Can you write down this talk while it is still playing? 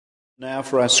Now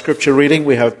for our scripture reading,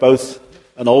 we have both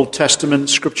an Old Testament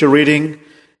scripture reading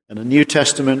and a New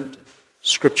Testament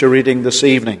scripture reading this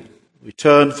evening. We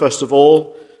turn first of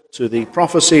all to the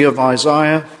prophecy of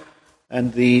Isaiah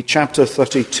and the chapter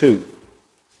 32.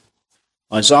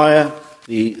 Isaiah,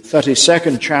 the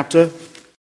 32nd chapter,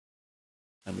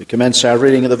 and we commence our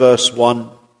reading of the verse 1.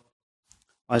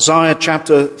 Isaiah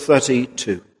chapter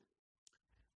 32.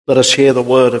 Let us hear the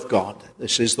word of God.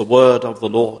 This is the word of the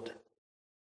Lord.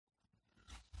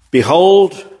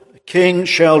 Behold, a king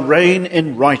shall reign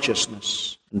in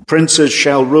righteousness, and princes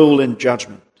shall rule in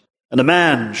judgment. And a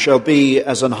man shall be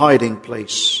as an hiding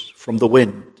place from the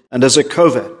wind, and as a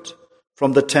covert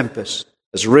from the tempest,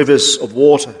 as rivers of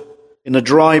water in a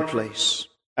dry place,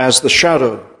 as the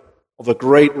shadow of a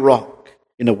great rock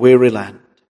in a weary land.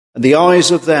 And the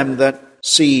eyes of them that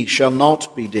see shall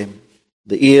not be dim,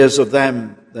 the ears of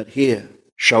them that hear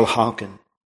shall hearken.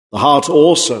 The heart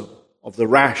also of the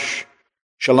rash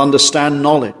shall understand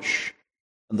knowledge,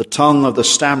 and the tongue of the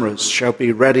stammerers shall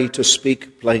be ready to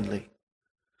speak plainly.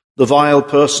 The vile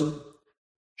person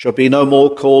shall be no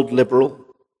more called liberal,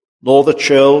 nor the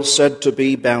churl said to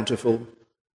be bountiful.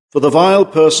 For the vile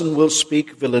person will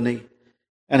speak villainy,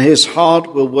 and his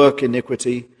heart will work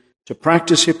iniquity, to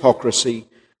practice hypocrisy,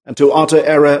 and to utter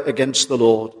error against the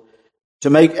Lord, to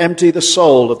make empty the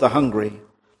soul of the hungry,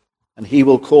 and he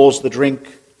will cause the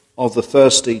drink of the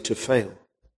thirsty to fail.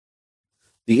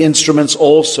 The instruments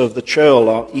also of the churl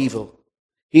are evil.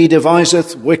 He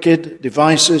deviseth wicked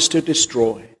devices to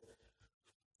destroy.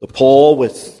 The poor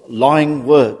with lying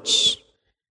words,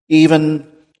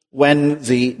 even when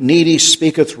the needy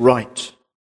speaketh right.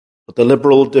 But the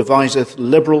liberal deviseth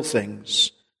liberal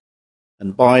things,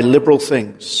 and by liberal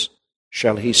things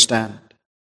shall he stand.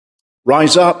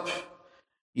 Rise up,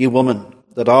 ye women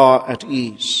that are at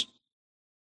ease.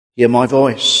 Hear my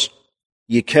voice,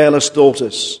 ye careless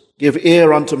daughters. Give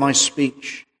ear unto my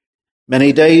speech.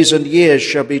 Many days and years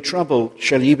shall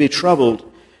ye be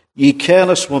troubled, ye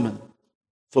careless woman,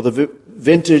 for the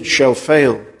vintage shall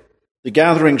fail, the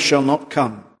gathering shall not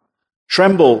come.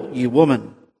 Tremble, ye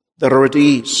women that are at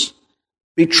ease.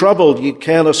 Be troubled, ye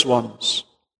careless ones.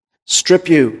 Strip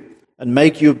you and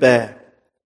make you bare,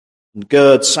 and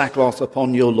gird sackcloth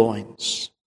upon your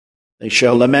loins. They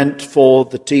shall lament for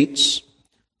the teats,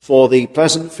 for the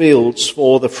pleasant fields,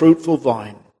 for the fruitful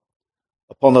vine.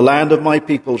 Upon the land of my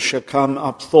people shall come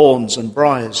up thorns and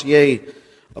briars, yea,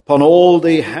 upon all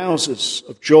the houses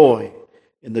of joy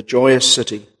in the joyous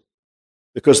city.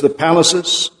 Because the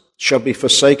palaces shall be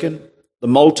forsaken, the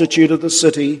multitude of the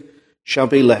city shall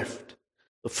be left.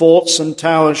 The forts and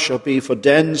towers shall be for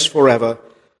dens forever,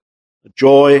 the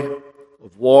joy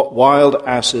of wild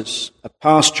asses, a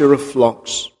pasture of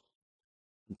flocks,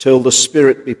 until the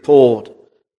Spirit be poured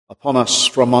upon us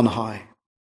from on high.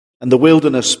 And the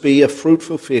wilderness be a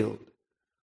fruitful field,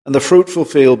 and the fruitful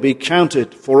field be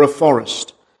counted for a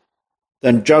forest.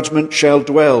 Then judgment shall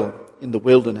dwell in the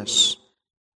wilderness,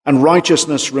 and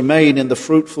righteousness remain in the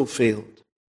fruitful field.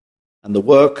 And the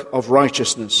work of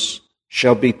righteousness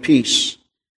shall be peace,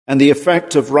 and the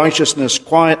effect of righteousness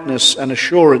quietness and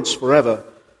assurance forever.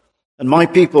 And my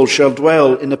people shall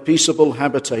dwell in a peaceable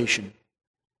habitation,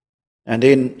 and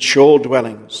in sure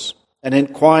dwellings, and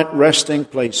in quiet resting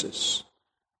places.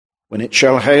 When it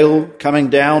shall hail, coming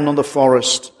down on the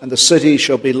forest, and the city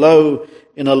shall be low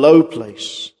in a low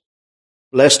place.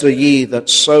 Blessed are ye that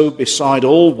sow beside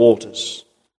all waters,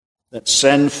 that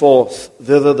send forth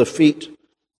thither the feet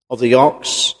of the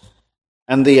ox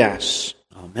and the ass.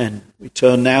 Amen. We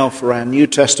turn now for our New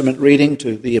Testament reading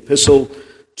to the Epistle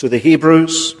to the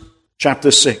Hebrews,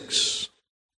 chapter 6.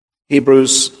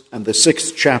 Hebrews and the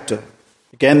 6th chapter.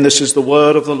 Again, this is the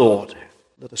word of the Lord.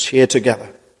 Let us hear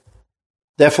together.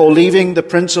 Therefore, leaving the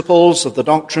principles of the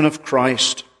doctrine of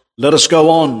Christ, let us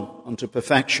go on unto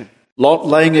perfection, not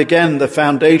laying again the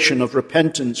foundation of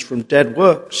repentance from dead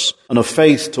works and of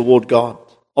faith toward God,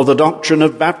 of the doctrine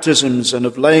of baptisms and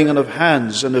of laying on of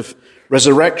hands and of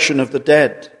resurrection of the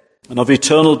dead and of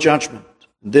eternal judgment.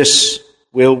 This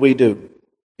will we do,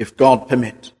 if God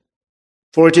permit.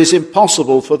 For it is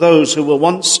impossible for those who were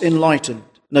once enlightened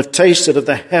and have tasted of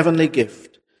the heavenly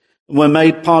gift and were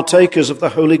made partakers of the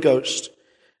Holy Ghost,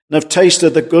 and have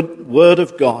tasted the good word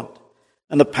of God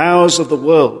and the powers of the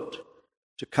world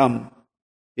to come,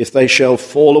 if they shall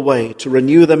fall away, to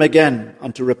renew them again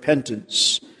unto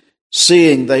repentance,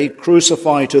 seeing they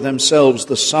crucify to themselves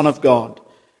the Son of God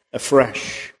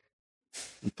afresh,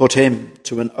 and put him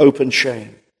to an open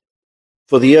shame.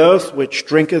 For the earth which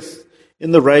drinketh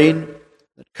in the rain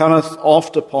that cometh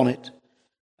oft upon it,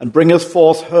 and bringeth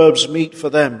forth herbs meet for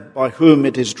them by whom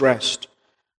it is dressed,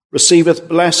 receiveth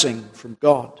blessing from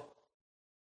God.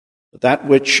 that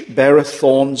which beareth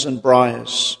thorns and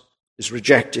briars is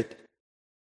rejected,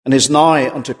 and is nigh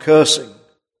unto cursing,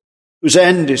 whose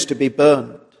end is to be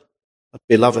burned. But,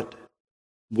 beloved,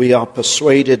 we are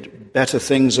persuaded better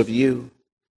things of you,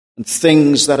 and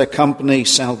things that accompany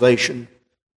salvation,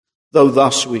 though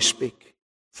thus we speak.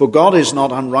 For God is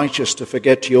not unrighteous to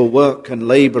forget your work and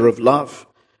labour of love,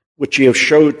 which ye have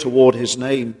showed toward his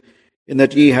name, in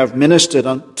that ye have ministered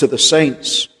unto the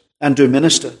saints, and do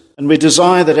minister. And we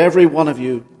desire that every one of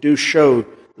you do show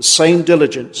the same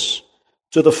diligence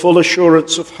to the full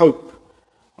assurance of hope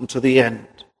unto the end,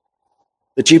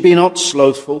 that ye be not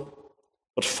slothful,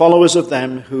 but followers of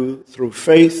them who through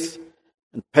faith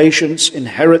and patience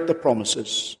inherit the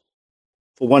promises.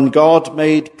 For when God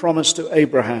made promise to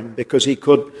Abraham, because he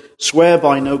could swear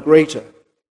by no greater,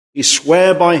 he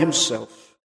sware by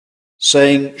himself,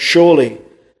 saying, Surely,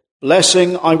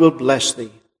 blessing I will bless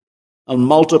thee, and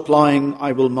multiplying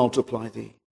I will multiply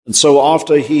thee. And so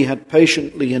after he had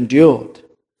patiently endured,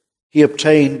 he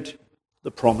obtained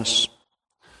the promise.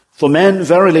 For men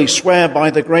verily swear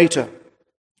by the greater,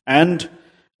 and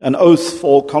an oath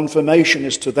for confirmation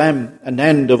is to them an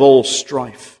end of all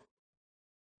strife,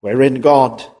 wherein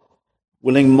God,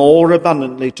 willing more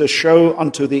abundantly to show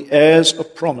unto the heirs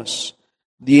of promise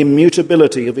the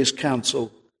immutability of his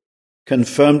counsel,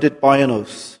 confirmed it by an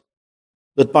oath,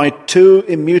 that by two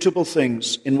immutable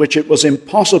things in which it was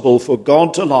impossible for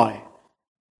God to lie,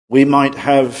 we might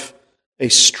have a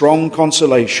strong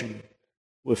consolation,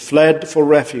 were fled for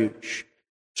refuge,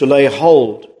 to lay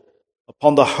hold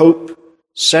upon the hope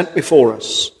set before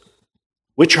us,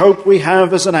 which hope we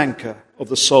have as an anchor of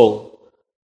the soul,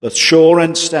 both sure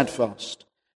and steadfast,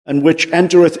 and which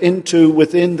entereth into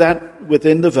within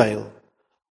the veil,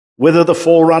 whither the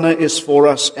forerunner is for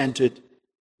us entered,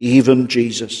 even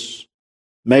Jesus,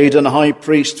 made an high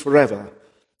priest forever,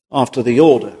 after the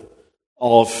order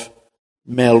of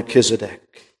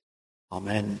Melchizedek.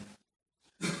 Amen.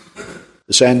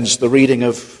 This ends the reading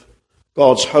of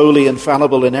God's holy,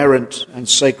 infallible, inerrant, and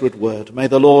sacred word. May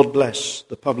the Lord bless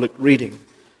the public reading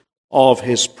of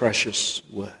his precious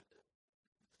word.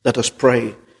 Let us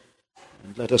pray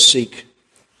and let us seek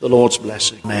the Lord's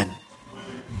blessing. Amen.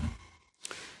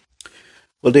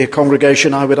 Well, dear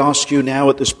congregation, I would ask you now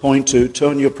at this point to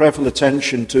turn your prayerful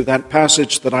attention to that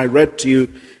passage that I read to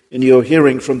you in your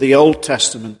hearing from the Old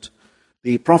Testament,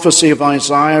 the prophecy of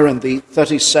Isaiah and the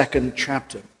 32nd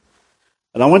chapter.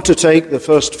 And I want to take the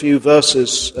first few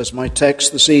verses as my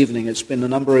text this evening. It's been a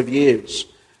number of years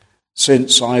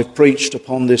since I've preached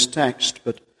upon this text,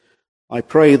 but I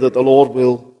pray that the Lord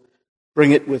will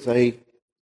bring it with a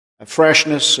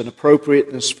freshness and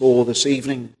appropriateness for this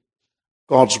evening.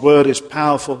 God's word is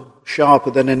powerful,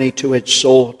 sharper than any two-edged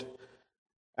sword,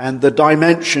 and the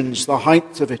dimensions, the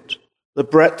height of it, the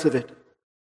breadth of it,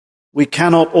 we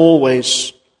cannot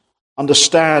always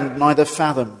understand, neither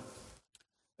fathom.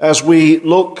 As we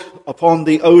look upon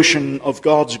the ocean of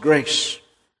God's grace,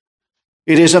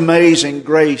 it is amazing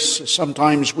grace.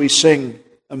 Sometimes we sing,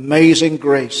 amazing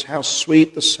grace, how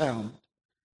sweet the sound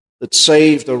that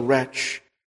saved a wretch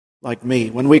like me.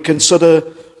 When we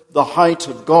consider the height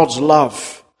of God's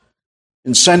love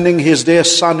in sending his dear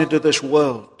Son into this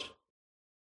world,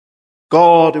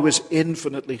 God who is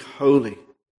infinitely holy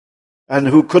and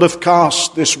who could have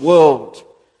cast this world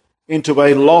into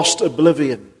a lost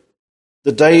oblivion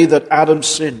the day that Adam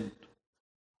sinned,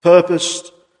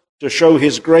 purposed to show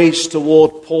his grace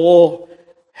toward poor,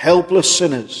 helpless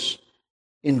sinners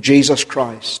in Jesus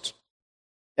Christ.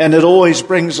 And it always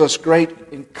brings us great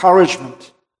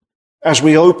encouragement as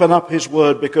we open up his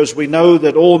word, because we know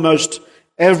that almost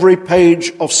every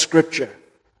page of Scripture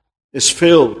is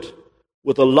filled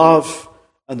with the love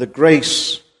and the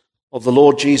grace of the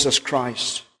Lord Jesus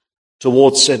Christ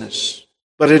towards sinners.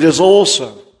 But it is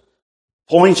also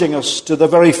pointing us to the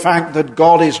very fact that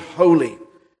God is holy,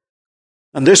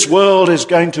 and this world is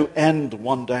going to end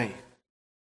one day.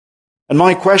 And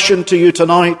my question to you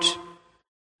tonight,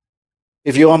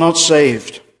 if you are not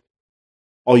saved,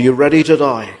 are you ready to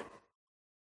die?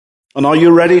 And are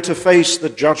you ready to face the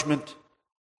judgment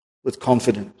with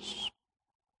confidence?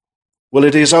 Well,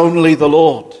 it is only the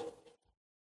Lord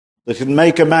that can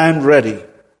make a man ready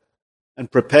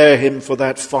and prepare him for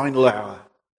that final hour.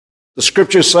 The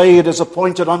Scriptures say it is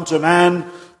appointed unto man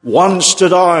once to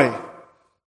die,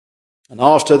 and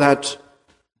after that,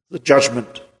 the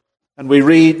judgment. And we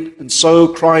read, and so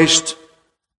Christ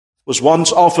was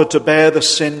once offered to bear the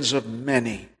sins of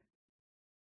many.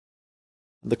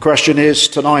 And the question is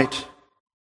tonight,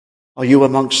 are you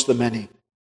amongst the many?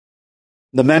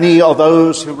 The many are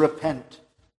those who repent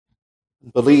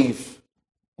and believe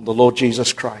on the Lord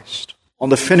Jesus Christ, on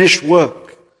the finished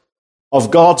work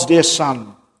of God's dear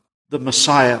Son, the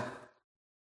Messiah.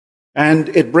 And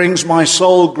it brings my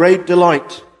soul great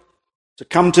delight to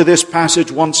come to this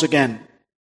passage once again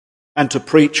and to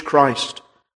preach Christ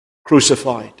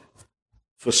crucified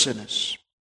for sinners.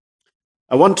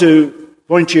 I want to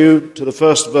point you to the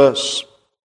first verse,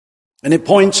 and it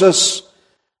points us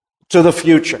to the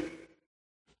future.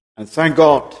 And thank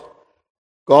God,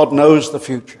 God knows the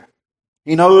future.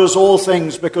 He knows all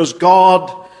things because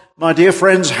God, my dear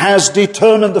friends, has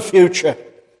determined the future.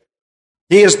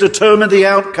 He has determined the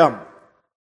outcome.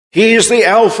 He is the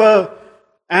Alpha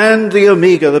and the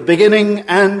Omega, the beginning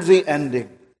and the ending.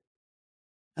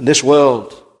 And this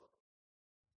world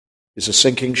is a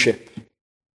sinking ship.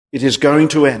 It is going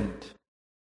to end.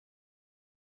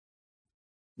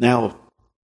 Now,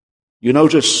 you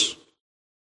notice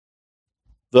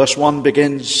verse 1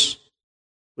 begins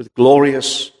with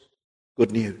glorious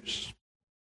good news.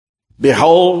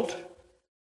 Behold,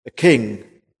 a king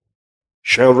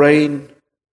shall reign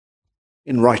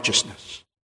in righteousness.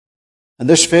 And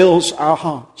this fills our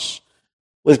hearts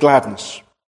with gladness.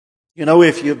 You know,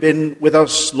 if you've been with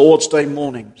us Lord's Day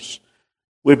mornings,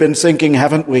 we've been thinking,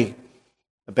 haven't we,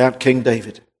 about King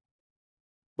David.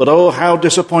 But oh, how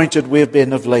disappointed we have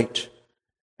been of late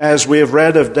as we have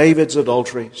read of David's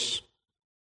adulteries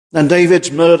and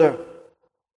David's murder.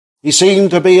 He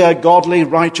seemed to be a godly,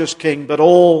 righteous king, but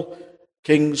all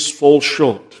kings fall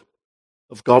short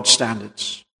of God's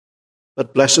standards.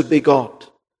 But blessed be God.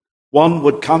 One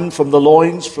would come from the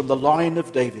loins, from the line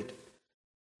of David,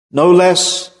 no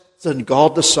less than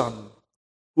God the Son,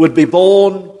 who would be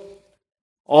born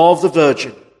of the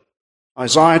Virgin.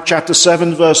 Isaiah chapter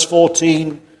 7 verse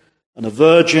 14, and a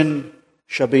virgin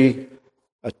shall be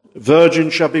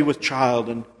with child,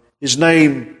 and his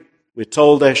name, we're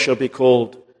told, there shall be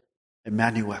called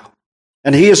Emmanuel.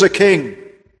 And he is a king.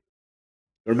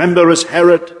 Remember, as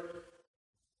Herod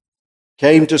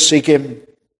came to seek him,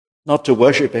 not to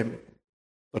worship him,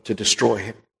 but to destroy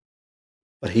him.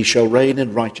 But he shall reign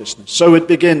in righteousness. So it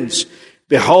begins,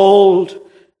 behold,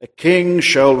 a king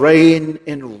shall reign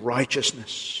in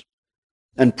righteousness,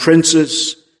 and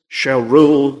princes shall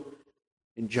rule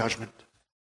in judgment.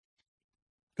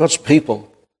 God's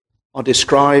people are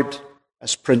described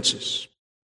as princes.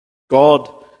 God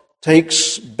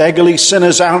takes beggarly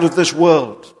sinners out of this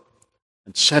world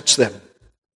and sets them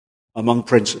among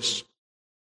princes.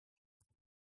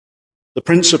 The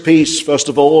Prince of Peace, first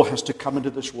of all, has to come into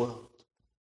this world.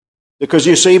 Because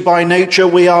you see, by nature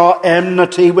we are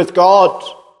enmity with God.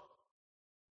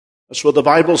 That's what the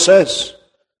Bible says.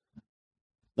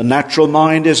 The natural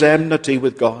mind is enmity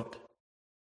with God.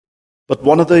 But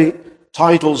one of the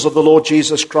titles of the Lord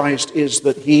Jesus Christ is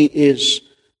that he is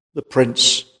the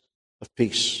Prince of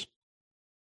Peace.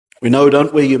 We know,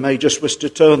 don't we? You may just wish to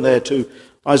turn there to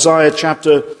Isaiah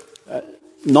chapter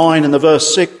 9 and the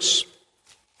verse 6.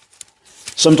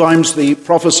 Sometimes the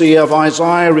prophecy of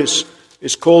Isaiah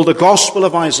is called the Gospel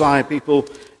of Isaiah. People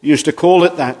used to call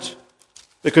it that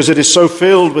because it is so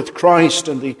filled with Christ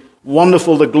and the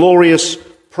wonderful, the glorious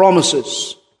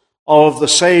promises of the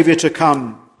Savior to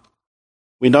come.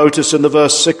 We notice in the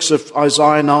verse 6 of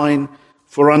Isaiah 9,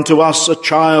 for unto us a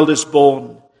child is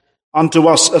born, unto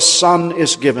us a son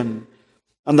is given,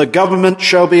 and the government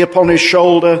shall be upon his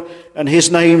shoulder, and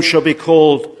his name shall be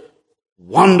called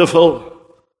Wonderful,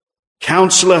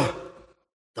 Counselor,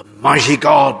 the Mighty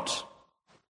God,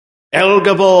 El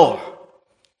Gabor,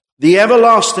 the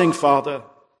Everlasting Father,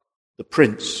 the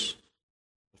Prince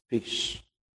of Peace.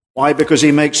 Why? Because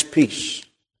he makes peace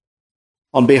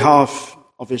on behalf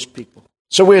of his people.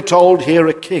 So we're told here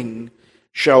a king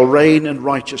shall reign in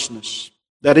righteousness.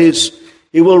 That is,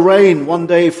 he will reign one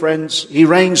day, friends. He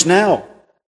reigns now.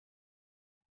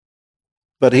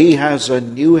 But he has a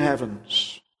new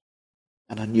heavens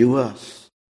and a new earth.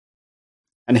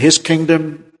 And his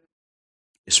kingdom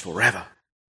is forever.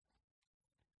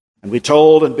 And we're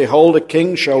told, and behold, a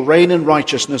king shall reign in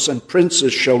righteousness, and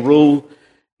princes shall rule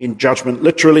in judgment.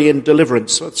 Literally in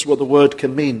deliverance. That's what the word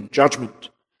can mean, judgment.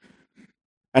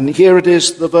 And here it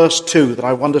is, the verse 2, that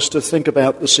I want us to think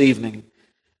about this evening.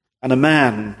 And a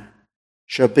man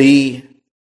shall be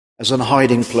as an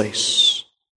hiding place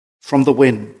from the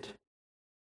wind,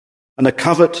 and a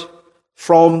covert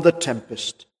from the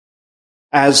tempest,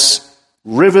 as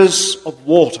rivers of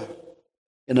water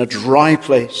in a dry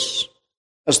place,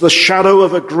 as the shadow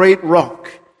of a great rock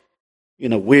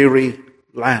in a weary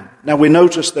land. Now we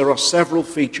notice there are several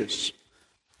features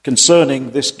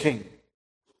concerning this king.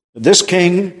 This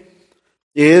king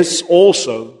is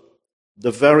also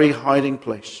the very hiding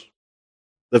place,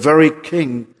 the very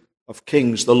King of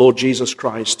Kings, the Lord Jesus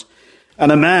Christ.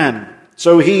 And a man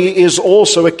so he is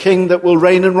also a king that will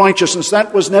reign in righteousness.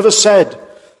 That was never said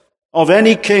of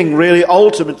any king, really,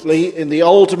 ultimately, in the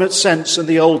ultimate sense in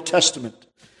the Old Testament.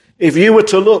 If you were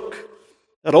to look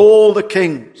at all the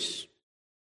kings,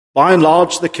 by and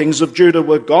large, the kings of Judah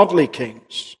were godly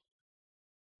kings.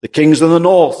 The kings in the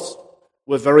north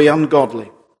were very ungodly.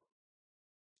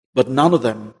 But none of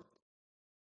them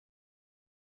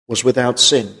was without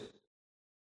sin.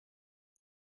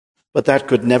 But that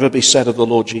could never be said of the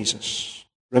Lord Jesus.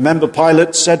 Remember,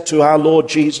 Pilate said to our Lord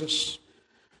Jesus,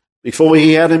 before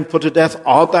he had him put to death,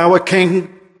 "Art thou a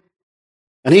king?"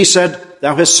 And he said,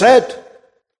 "Thou hast said,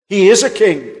 he is a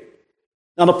king."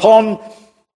 And upon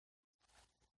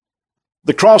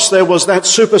the cross there was that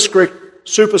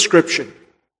superscription,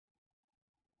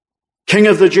 King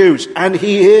of the Jews, and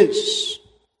he is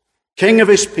King of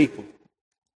his people,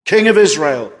 King of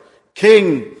Israel,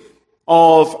 King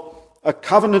of a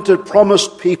covenanted,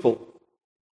 promised people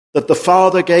that the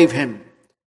Father gave him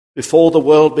before the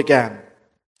world began.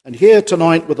 And here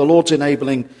tonight, with the Lord's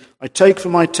enabling, I take for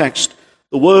my text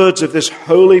the words of this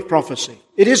holy prophecy.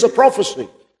 It is a prophecy.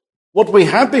 What we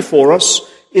have before us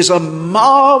is a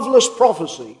marvelous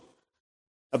prophecy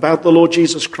about the Lord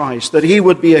Jesus Christ, that he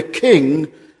would be a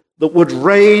king that would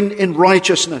reign in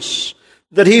righteousness,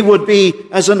 that he would be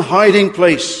as an hiding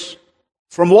place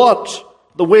from what?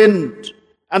 The wind,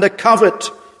 and a covert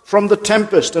from the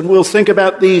tempest. And we'll think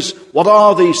about these. What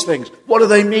are these things? What do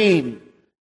they mean?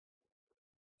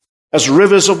 As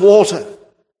rivers of water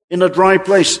in a dry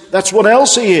place. That's what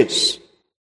else he is.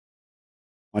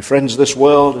 My friends, this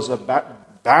world is a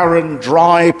barren,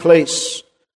 dry place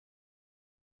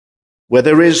where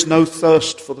there is no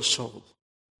thirst for the soul.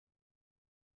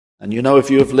 And you know, if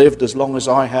you have lived as long as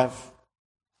I have,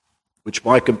 which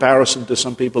by comparison to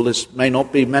some people this may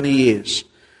not be many years,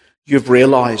 you've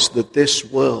realized that this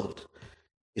world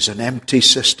is an empty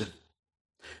cistern,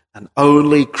 and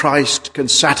only Christ can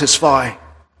satisfy.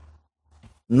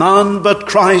 None but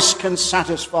Christ can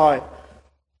satisfy.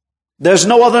 There's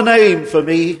no other name for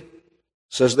me,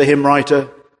 says the hymn writer.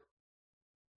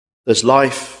 There's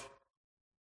life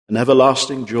and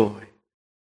everlasting joy,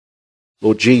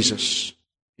 Lord Jesus,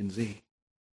 in thee.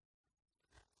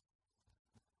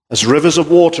 As rivers of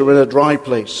water in a dry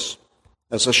place,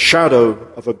 as a shadow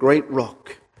of a great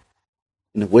rock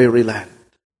in a weary land.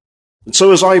 And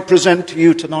so as I present to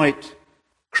you tonight,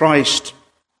 Christ,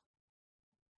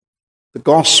 the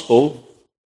gospel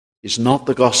is not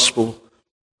the gospel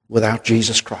without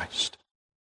Jesus Christ.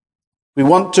 We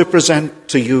want to present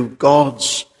to you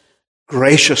God's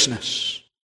graciousness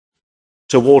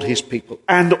toward his people,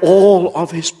 and all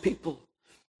of his people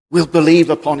will believe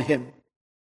upon him.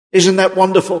 Isn't that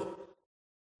wonderful?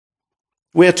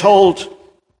 We're told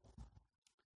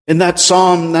in that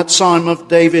psalm of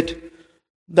David,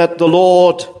 that the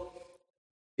Lord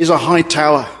is a high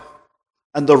tower,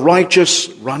 and the righteous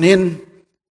run in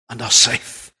and are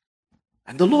safe.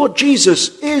 And the Lord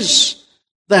Jesus is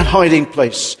that hiding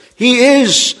place. He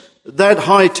is that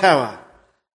high tower.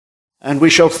 And we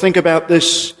shall think about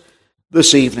this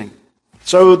evening.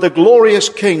 So the glorious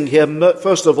King here,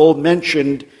 first of all,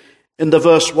 mentioned in the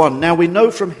verse 1. Now we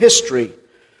know from history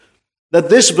that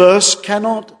this verse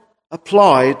cannot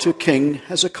apply to King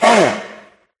Hezekiah.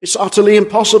 It's utterly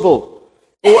impossible.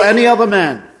 Or any other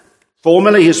man.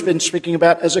 Formerly he's been speaking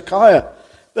about Hezekiah.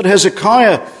 But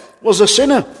Hezekiah was a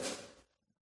sinner.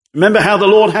 Remember how the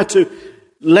Lord had to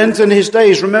lengthen his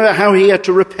days. Remember how he had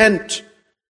to repent.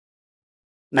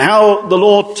 And how the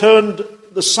Lord turned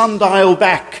the sundial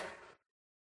back.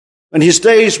 And his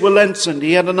days were lengthened.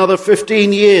 He had another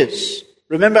 15 years.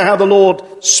 Remember how the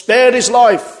Lord spared his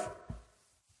life.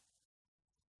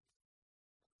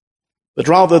 But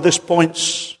rather this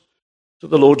points to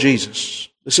the Lord Jesus.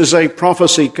 This is a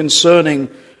prophecy concerning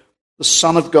the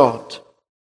Son of God.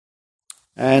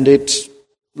 And it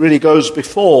really goes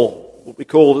before what we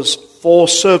call as 4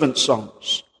 servant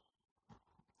songs.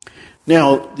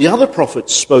 Now, the other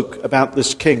prophets spoke about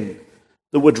this king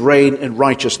that would reign in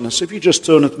righteousness. If you just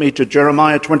turn with me to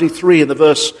Jeremiah 23 in the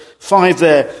verse 5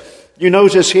 there, you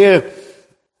notice here,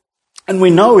 and we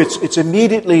know it's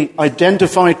immediately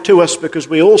identified to us because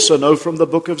we also know from the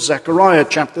book of Zechariah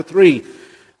chapter 3,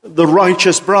 the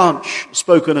righteous branch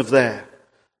spoken of there,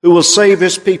 who will save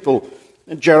his people.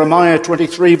 In Jeremiah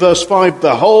 23 verse 5,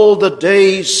 behold, the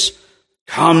days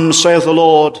come, saith the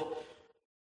Lord,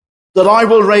 that I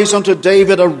will raise unto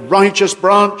David a righteous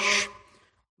branch.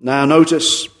 Now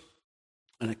notice,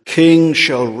 and a king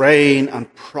shall reign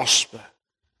and prosper,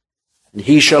 and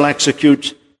he shall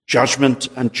execute judgment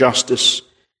and justice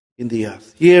in the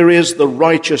earth. Here is the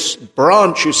righteous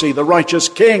branch, you see, the righteous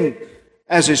king,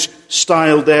 as is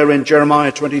styled there in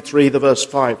Jeremiah 23, the verse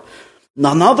 5.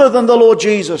 None other than the Lord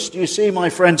Jesus. Do you see, my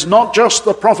friends, not just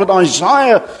the prophet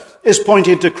Isaiah is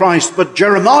pointing to Christ, but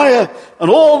Jeremiah and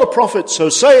all the prophets,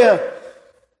 Hosea,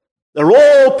 they're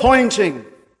all pointing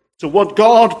to what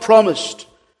God promised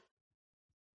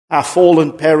our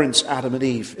fallen parents, Adam and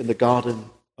Eve, in the Garden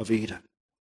of Eden.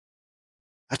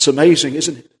 That's amazing,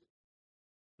 isn't it?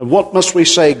 And what must we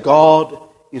say? God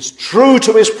is true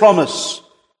to his promise.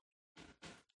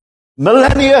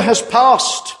 Millennia has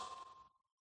passed.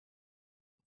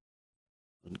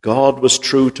 And God was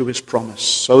true to his promise,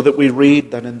 so that we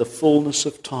read that in the fullness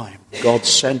of time, God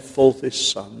sent forth his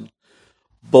Son,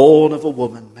 born of a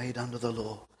woman, made under the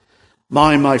law.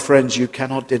 My friends, you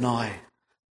cannot deny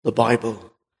the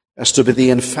Bible as to be the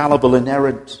infallible,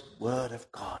 inerrant Word of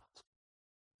God.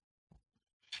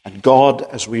 And God,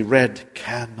 as we read,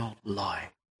 cannot lie.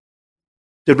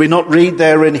 Did we not read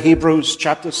there in Hebrews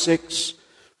chapter 6?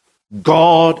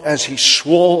 God, as he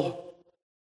swore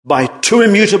by two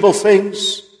immutable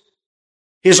things,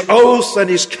 his oath and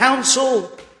his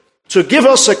counsel to give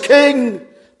us a king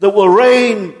that will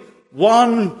reign,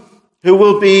 one who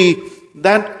will be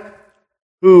that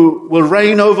who will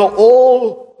reign over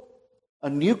all, a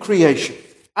new creation.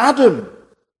 Adam,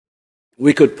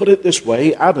 we could put it this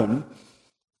way, Adam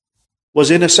was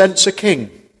in a sense a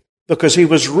king because he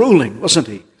was ruling, wasn't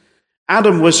he?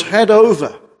 Adam was head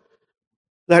over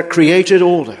that created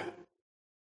order,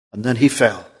 and then he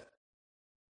fell.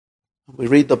 We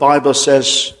read the Bible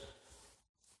says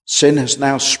sin has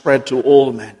now spread to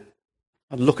all men.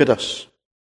 And look at us.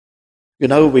 You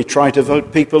know, we try to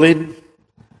vote people in.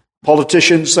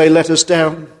 Politicians, they let us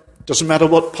down. Doesn't matter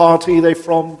what party they're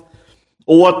from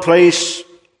or what place.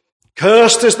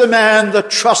 Cursed is the man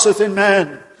that trusteth in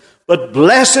man, but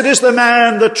blessed is the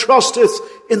man that trusteth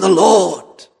in the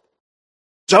Lord.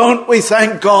 Don't we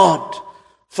thank God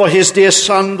for his dear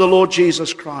Son, the Lord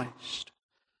Jesus Christ?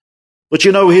 But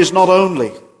you know, he's not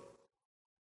only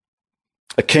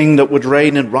a king that would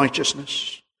reign in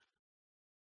righteousness.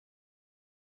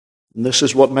 And this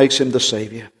is what makes him the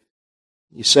Savior.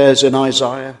 He says in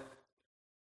Isaiah,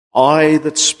 I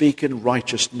that speak in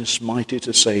righteousness, mighty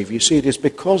to save. You see, it is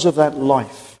because of that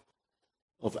life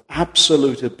of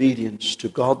absolute obedience to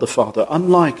God the Father,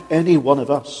 unlike any one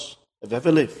of us have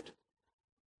ever lived.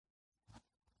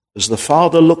 As the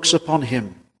Father looks upon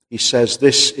him, he says,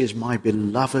 this is my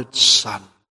beloved Son,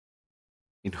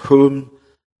 in whom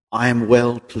I am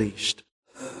well pleased.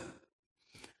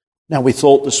 Now, we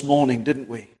thought this morning, didn't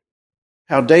we,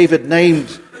 how David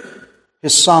named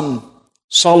his son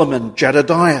Solomon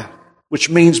Jedediah, which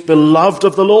means beloved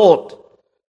of the Lord.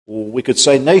 Or we could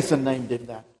say Nathan named him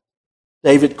that.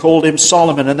 David called him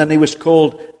Solomon, and then he was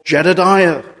called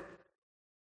Jedediah.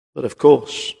 But of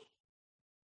course,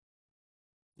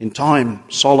 in time,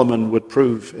 Solomon would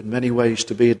prove in many ways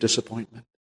to be a disappointment.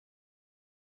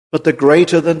 But the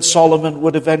greater than Solomon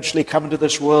would eventually come into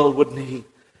this world, wouldn't he?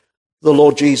 The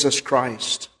Lord Jesus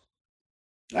Christ.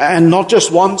 And not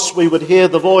just once we would hear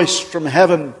the voice from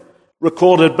heaven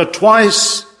recorded, but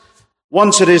twice.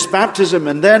 Once at his baptism,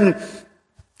 and then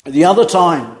the other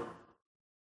time.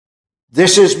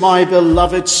 This is my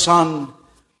beloved Son,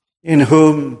 in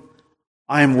whom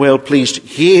I am well pleased.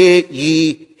 Hear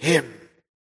ye him.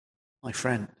 My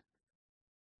friend,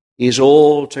 he is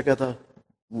altogether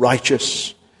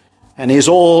righteous, and he is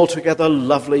altogether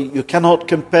lovely. You cannot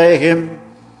compare him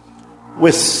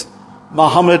with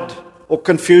Muhammad or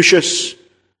Confucius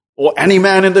or any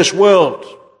man in this world.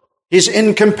 He's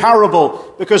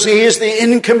incomparable because he is the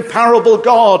incomparable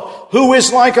God. Who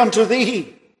is like unto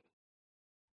thee?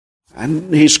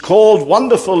 And he's called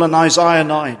Wonderful in Isaiah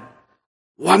 9.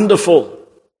 Wonderful.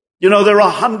 You know, there are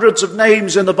hundreds of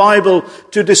names in the Bible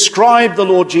to describe the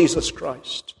Lord Jesus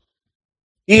Christ.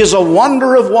 He is a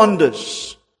wonder of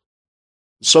wonders.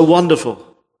 So wonderful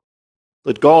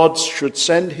that God should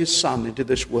send his Son into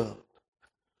this world.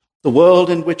 The world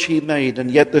in which he made,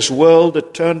 and yet this world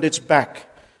that turned its back.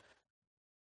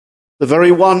 The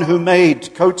very one who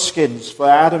made coatskins for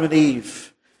Adam and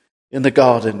Eve in the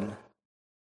garden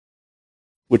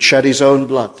would shed his own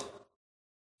blood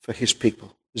for his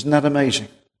people. Isn't that amazing?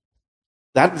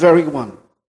 That very one.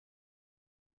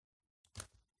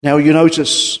 Now you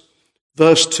notice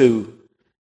verse 2,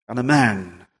 and a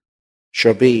man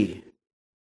shall be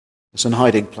as an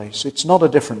hiding place. It's not a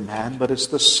different man, but it's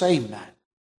the same man.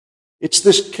 It's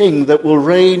this king that will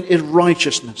reign in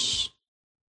righteousness.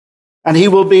 And he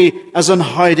will be as an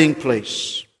hiding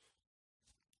place.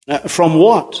 From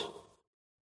what?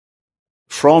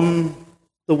 From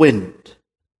the wind.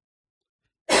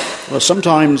 Well,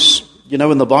 sometimes, you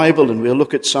know, in the Bible, and we'll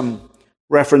look at some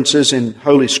references in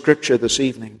Holy Scripture this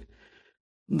evening,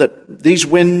 that these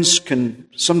winds can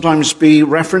sometimes be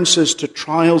references to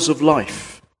trials of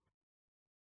life.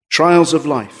 Trials of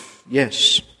life,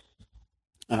 yes.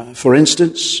 For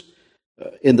instance,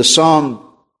 in the Psalm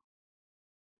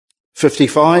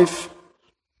 55,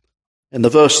 in the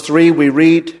verse 3, we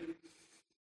read,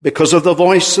 "Because of the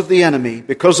voice of the enemy,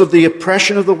 because of the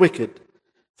oppression of the wicked,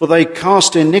 for they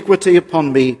cast iniquity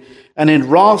upon me, and in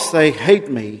wrath they hate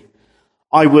me,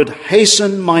 I would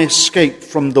hasten my escape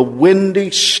from the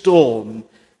windy storm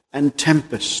and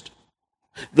tempest."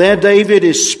 There David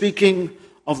is speaking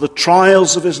of the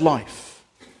trials of his life.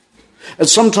 And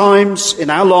sometimes in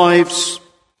our lives,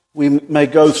 we may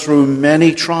go through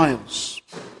many trials.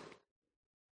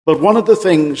 But one of the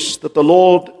things that the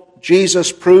Lord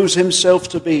Jesus proves himself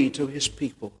to be to his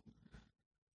people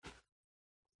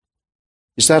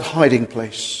is that hiding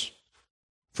place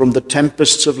from the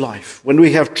tempests of life. When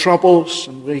we have troubles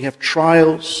and we have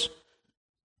trials,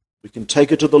 we can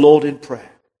take it to the Lord in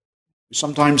prayer. We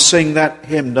sometimes sing that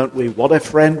hymn, don't we? What a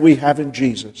friend we have in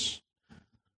Jesus.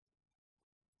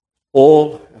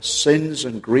 All our sins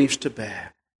and griefs to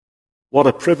bear. What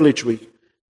a privilege we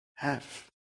have,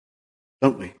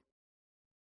 don't we?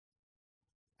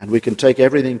 And we can take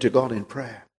everything to God in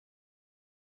prayer.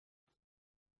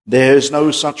 There is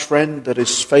no such friend that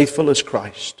is faithful as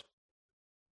Christ.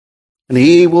 And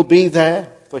he will be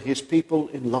there for his people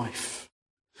in life.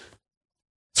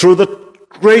 Through the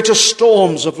greatest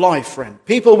storms of life, friend,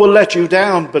 people will let you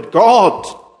down, but God,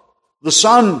 the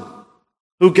Son,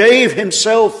 who gave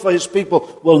himself for his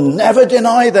people, will never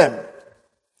deny them,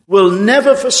 will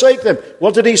never forsake them.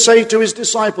 What did he say to his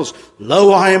disciples?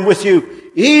 "Lo, I am with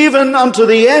you, even unto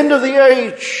the end of the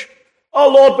age." Oh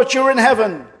Lord, but you're in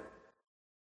heaven.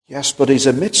 Yes, but he's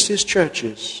amidst his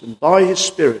churches, and by his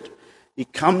Spirit, he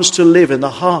comes to live in the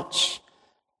hearts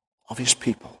of his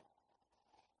people.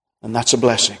 And that's a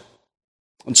blessing.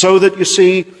 And so that you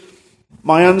see,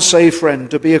 my unsaved friend,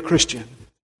 to be a Christian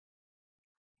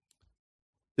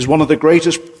is one of the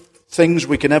greatest things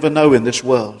we can ever know in this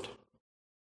world,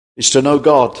 is to know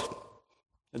God,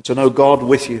 and to know God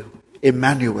with you,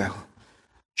 Emmanuel,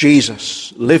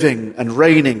 Jesus, living and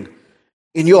reigning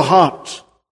in your heart.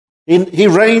 He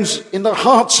reigns in the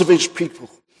hearts of his people,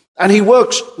 and he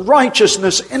works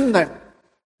righteousness in them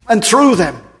and through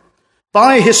them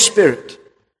by his Spirit,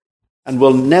 and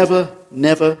will never,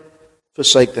 never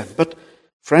forsake them. But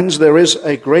friends, there is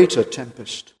a greater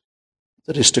tempest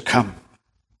that is to come.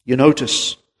 You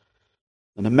notice,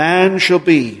 "And a man shall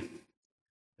be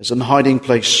as an hiding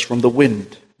place from the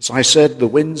wind." As I said, the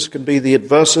winds can be the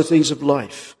adversities of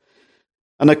life,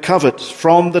 "and a covert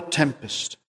from the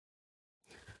tempest."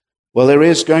 Well, there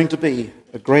is going to be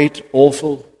a great,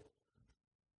 awful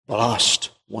blast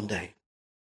one day.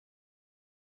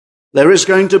 There is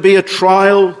going to be a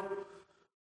trial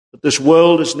that this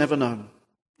world has never known,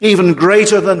 even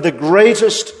greater than the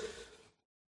greatest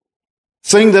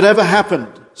thing that ever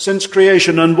happened since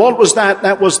creation. And what was that?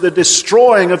 That was the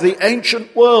destroying of the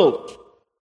ancient world.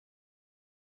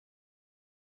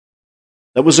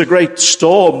 That was a great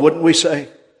storm, wouldn't we say?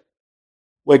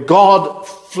 Where God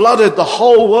flooded the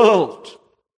whole world,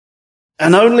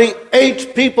 and only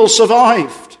 8 people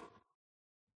survived.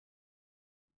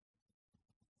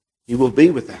 He will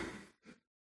be with them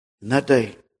in that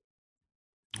day.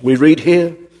 We read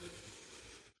here,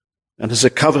 "and as a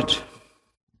covert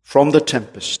from the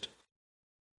tempest."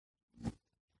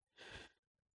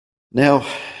 Now,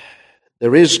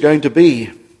 there is going to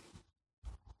be,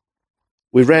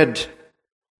 we read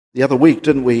the other week,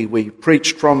 didn't we? We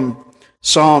preached from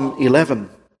Psalm 11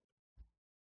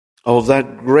 of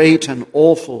that great and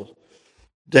awful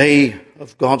day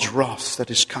of God's wrath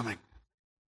that is coming.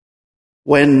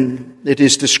 When it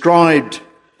is described,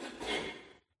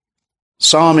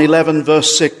 Psalm 11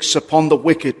 verse 6, "Upon the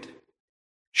wicked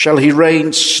shall he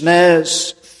rain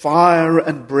snares, fire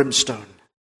and brimstone,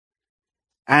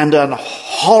 and an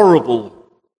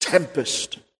horrible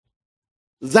tempest."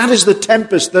 That is the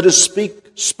tempest that is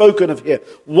spoken of here.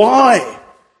 Why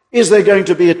is there going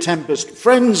to be a tempest?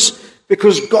 Friends,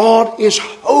 because God is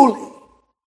holy.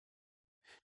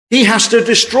 He has to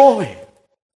destroy.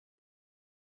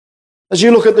 As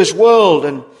you look at this world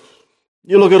and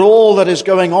you look at all that is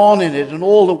going on in it and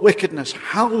all the wickedness,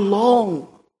 how long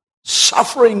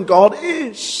suffering God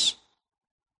is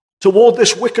toward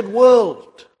this wicked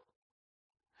world.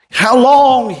 How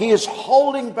long he is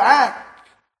holding back.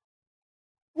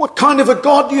 What kind of a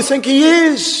God do you think he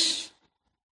is?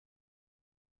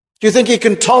 Do you think he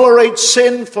can tolerate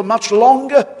sin for much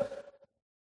longer?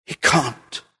 He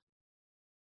can't.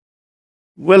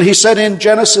 Well, he said in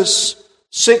Genesis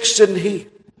 6, didn't he,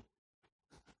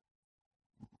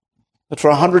 But for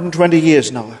 120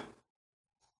 years, Noah,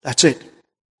 that's it.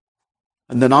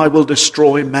 And then I will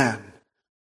destroy man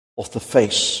off the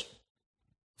face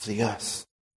of the earth.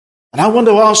 And I want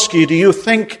to ask you, do you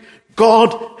think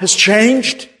God has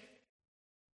changed?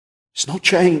 It's not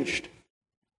changed.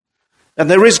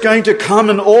 And there is going to come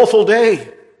an awful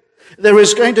day. There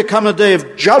is going to come a day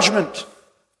of judgment.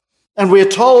 And we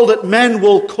are told that men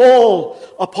will call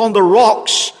upon the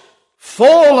rocks,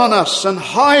 fall on us and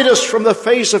hide us from the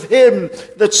face of him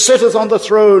that sitteth on the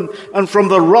throne and from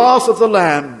the wrath of the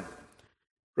Lamb.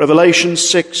 Revelation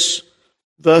 6,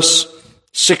 verse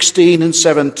 16 and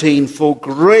 17. For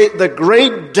the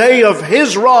great day of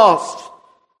his wrath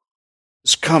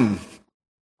has come.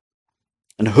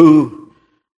 And who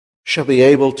shall be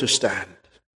able to stand?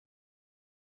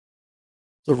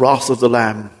 The wrath of the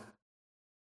Lamb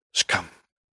has come.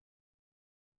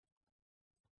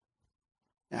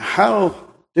 Now, how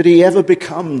did he ever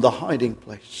become the hiding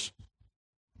place?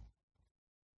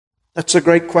 That's a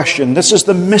great question. This is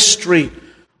the mystery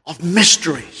of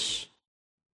mysteries.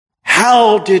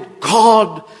 How did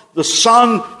God, the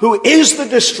Son, who is the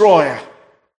destroyer,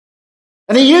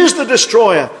 and he is the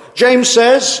destroyer. James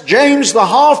says, James, the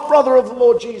half-brother of the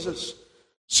Lord Jesus,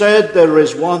 said there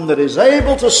is one that is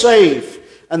able to save,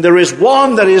 and there is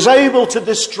one that is able to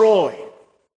destroy.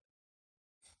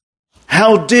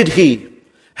 How did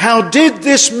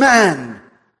this man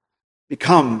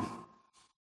become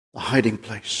the hiding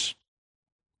place?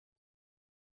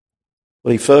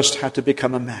 Well, he first had to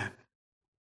become a man.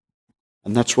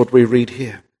 And that's what we read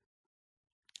here.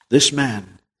 This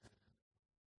man,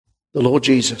 the Lord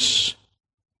Jesus,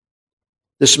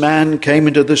 this man came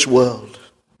into this world.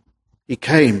 He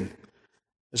came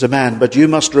as a man, but you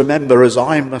must remember, as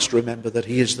I must remember, that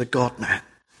he is the God-man.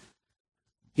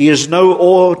 He is no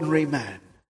ordinary man,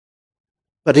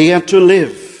 but he had to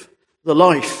live the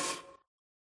life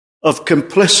of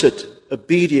complicit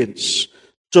obedience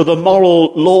to the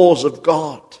moral laws of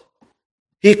God.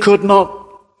 He could not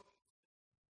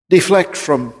deflect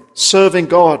from serving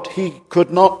God. He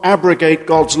could not abrogate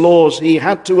God's laws. He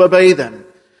had to obey them.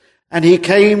 And he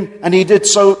came and he did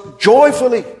so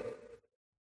joyfully.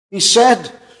 He said,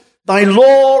 thy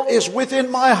law is within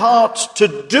my heart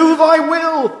to do thy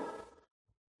will.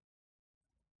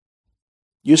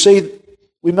 You see,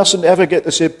 we mustn't ever get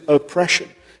this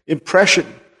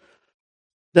impression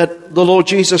that the Lord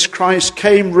Jesus Christ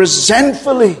came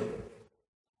resentfully.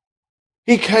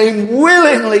 He came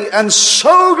willingly and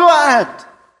so glad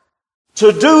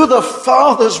to do the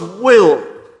Father's will.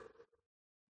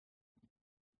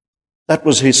 That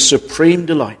was his supreme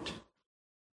delight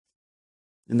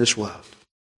in this world.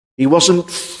 He wasn't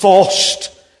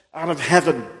forced out of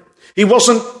heaven. He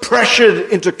wasn't pressured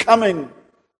into coming.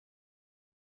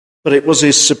 But it was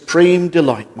his supreme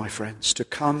delight, my friends, to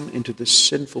come into this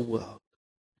sinful world.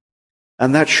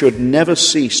 And that should never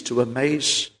cease to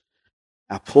amaze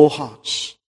our poor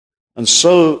hearts, and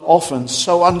so often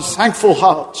so unthankful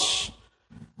hearts,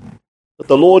 that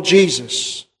the Lord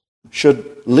Jesus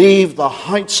should leave the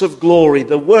heights of glory,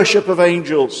 the worship of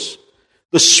angels,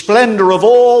 the splendor of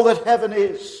all that heaven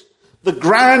is, the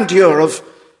grandeur of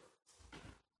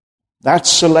that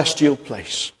celestial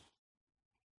place,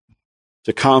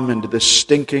 to come into this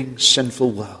stinking,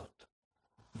 sinful world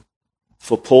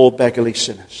for poor beggarly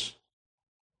sinners.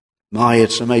 My,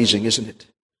 it's amazing, isn't it?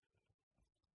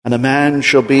 And a man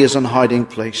shall be as an hiding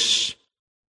place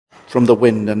from the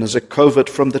wind and as a covert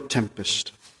from the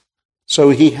tempest.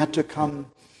 So he had to come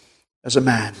as a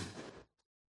man.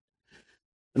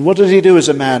 And what did he do as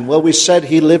a man? Well, we said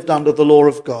he lived under the law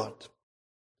of God,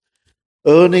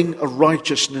 earning a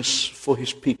righteousness for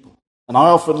his people. And I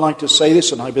often like to say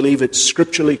this, and I believe it's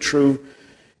scripturally true.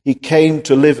 He came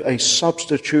to live a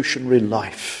substitutionary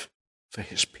life for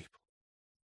his people.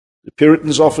 The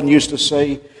Puritans often used to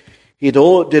say he did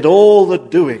all the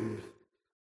doing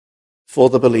for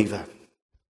the believer.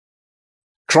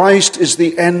 Christ is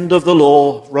the end of the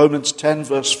law, Romans 10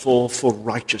 verse 4, for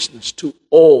righteousness to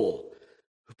all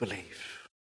who believe.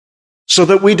 So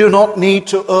that we do not need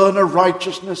to earn a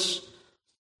righteousness.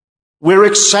 We're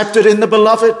accepted in the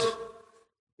beloved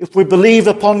if we believe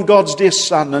upon God's dear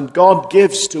Son, and God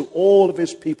gives to all of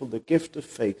his people the gift of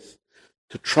faith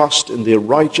to trust in the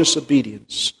righteous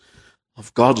obedience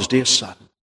of God's dear Son.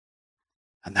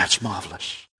 And that's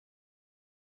marvelous.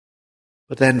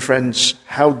 But then, friends,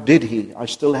 how did he? I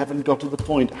still haven't got to the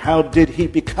point. How did he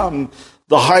become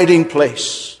the hiding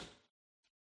place?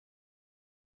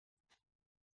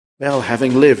 Well,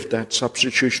 having lived that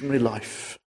substitutionary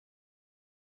life,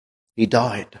 he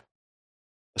died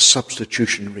a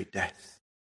substitutionary death.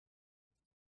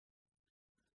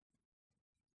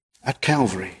 At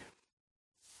Calvary,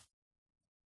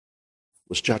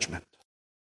 was judgment.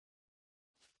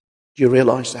 Do you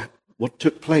realize that? What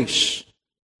took place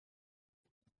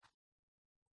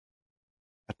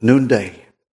at noonday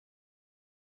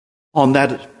on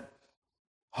that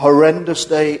horrendous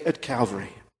day at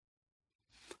Calvary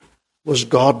was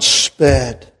God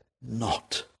spared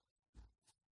not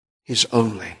his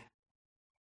only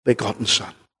begotten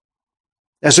Son.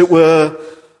 As it were,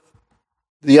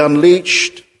 the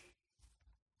unleashed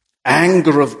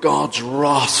anger of God's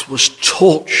wrath was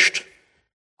torched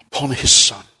upon his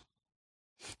Son.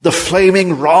 The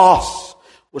flaming wrath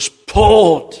was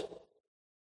poured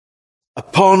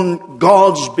upon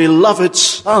God's beloved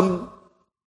Son,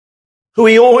 who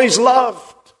he always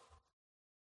loved.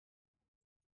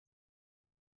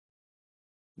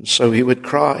 And so he would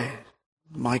cry,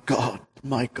 my God,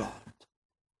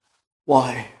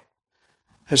 why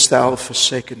hast thou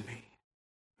forsaken me?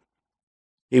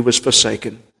 He was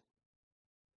forsaken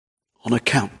on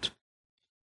account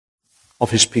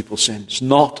of his people's sins,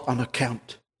 not on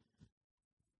account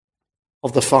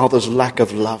of the Father's lack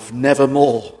of love.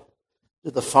 Nevermore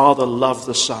did the Father love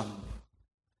the Son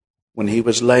when he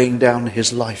was laying down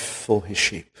his life for his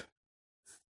sheep.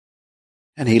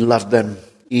 And he loved them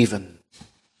even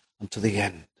unto the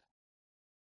end.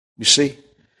 You see?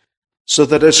 So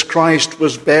that as Christ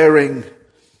was bearing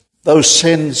those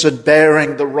sins and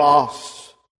bearing the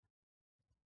wrath,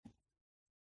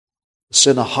 the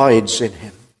sinner hides in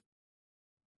him.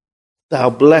 Thou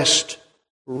blessed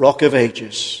Rock of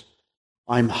Ages,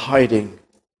 I'm hiding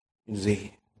in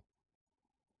thee.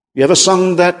 You ever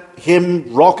sung that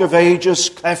hymn, Rock of Ages,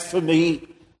 cleft for me?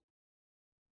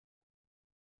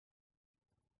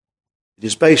 It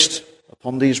is based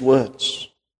upon these words.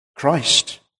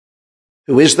 Christ,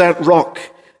 who is that rock,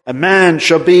 a man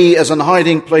shall be as an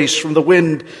hiding place from the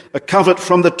wind, a covert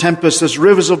from the tempest, as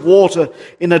rivers of water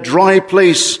in a dry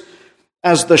place,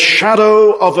 as the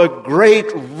shadow of a great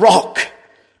rock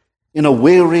in a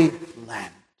weary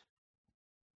land.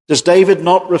 Does David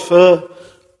not refer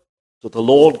to the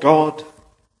Lord God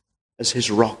as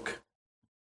his rock?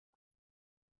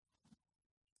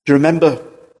 Do you remember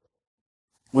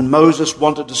when Moses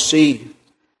wanted to see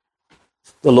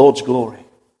the Lord's glory?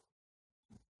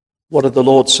 What did the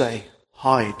Lord say?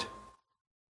 Hide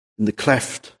in the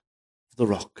cleft of the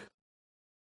rock.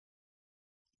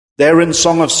 There in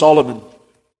Song of Solomon,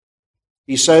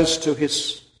 he says to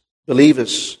his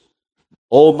believers,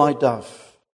 O my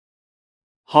dove,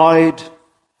 hide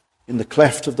in the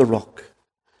cleft of the rock.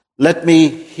 Let me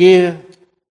hear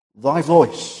thy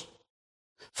voice,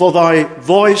 for thy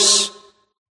voice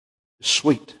is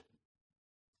sweet.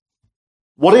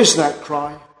 What is that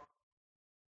cry?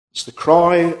 It's the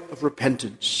cry of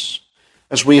repentance.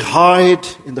 As we hide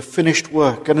in the finished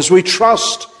work and as we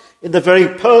trust in the very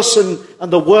person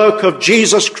and the work of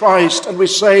Jesus Christ, and we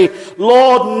say,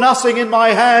 Lord, nothing in my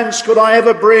hands could I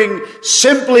ever bring,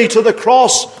 simply to the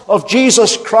cross of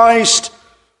Jesus Christ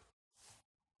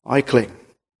I cling.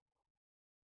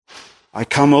 I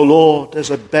come, O Lord,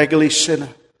 as a beggarly sinner,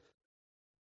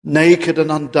 naked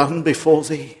and undone before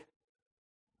thee.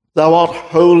 Thou art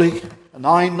holy, and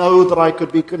I know that I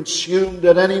could be consumed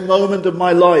at any moment of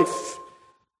my life.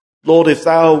 Lord, if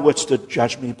thou wouldst to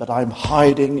judge me, but I'm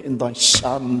hiding in thy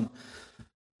Son,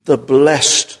 the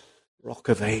blessed Rock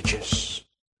of Ages.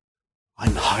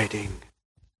 I'm hiding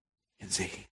in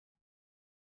thee.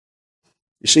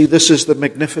 You see, this is the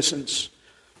magnificence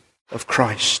of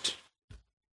Christ.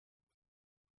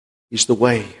 He's the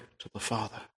way to the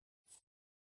Father.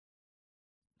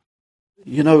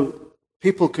 You know,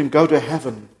 people can go to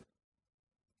heaven,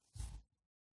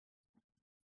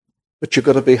 but you've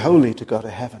got to be holy to go to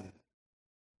heaven.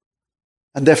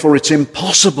 And therefore it's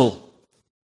impossible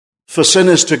for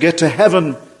sinners to get to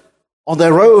heaven on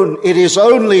their own. It is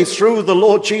only through the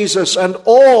Lord Jesus, and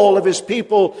all of his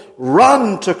people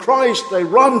run to Christ. They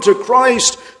run to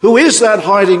Christ, who is that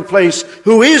hiding place,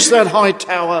 who is that high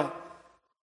tower.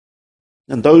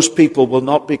 And those people will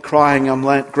not be crying on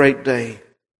that great day.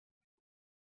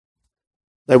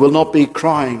 They will not be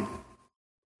crying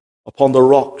upon the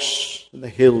rocks and the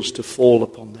hills to fall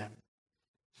upon them,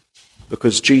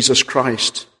 because Jesus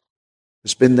Christ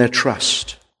has been their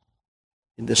trust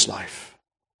in this life.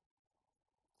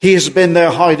 He has been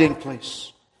their hiding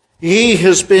place. He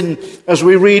has been, as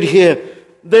we read here,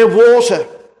 their water.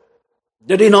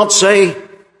 Did he not say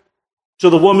to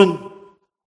the woman,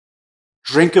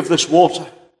 drink of this water,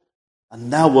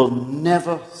 and thou wilt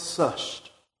never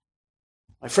thirst?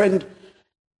 My friend,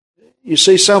 you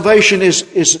see, salvation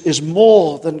is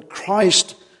more than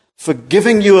Christ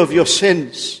forgiving you of your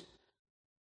sins.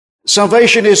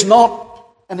 Salvation is not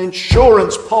an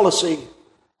insurance policy.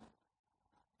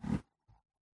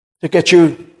 to get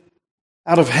you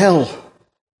out of hell.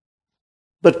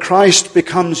 But Christ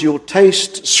becomes your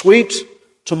taste, sweet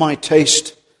to my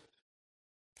taste.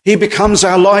 He becomes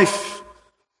our life.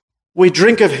 We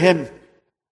drink of him.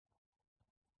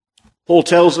 Paul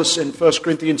tells us in 1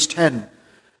 Corinthians 10,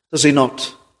 does he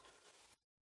not,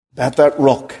 about that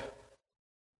rock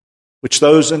which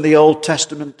those in the Old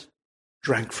Testament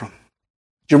drank from.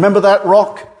 Do you remember that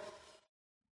rock?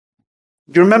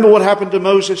 Do you remember what happened to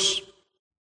Moses?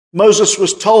 Moses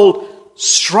was told,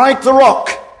 strike the rock.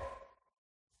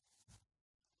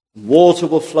 Water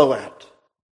will flow out.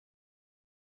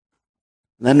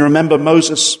 And then remember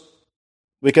Moses.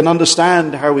 We can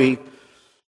understand how he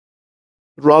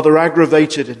was rather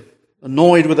aggravated and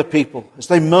annoyed with the people as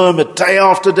they murmured day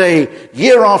after day,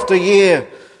 year after year,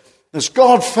 as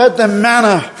God fed them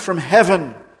manna from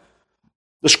heaven.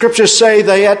 The scriptures say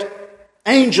they ate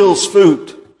angels'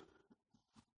 food.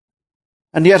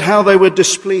 And yet how they were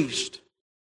displeased.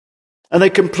 And they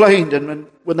complained, and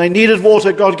when they needed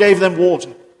water, God gave them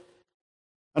water.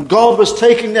 And God was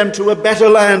taking them to a better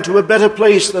land, to a better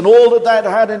place than all that they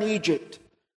had in Egypt.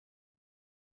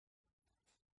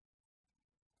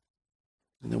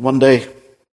 And then one day,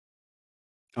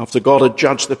 after God had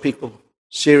judged the people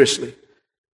seriously,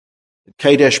 at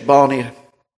Kadesh Barnea,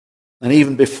 and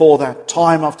even before that,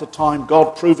 time after time,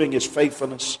 God proving his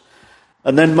faithfulness,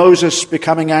 and then Moses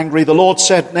becoming angry, the Lord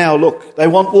said, now look, they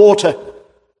want water.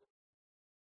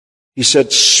 He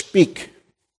said, speak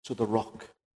to the rock,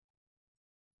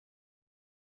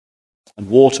 and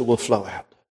water will flow out.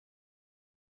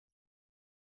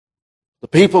 The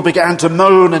people began to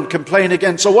moan and complain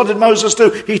again. So what did Moses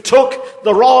do? He took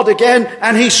the rod again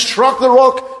and he struck the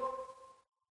rock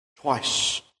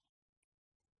twice.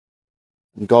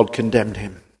 And God condemned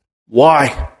him. Why?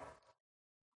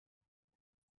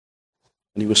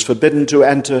 And he was forbidden to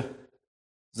enter,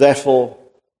 therefore,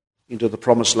 into the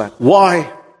promised land.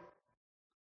 Why?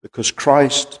 Because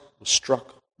Christ was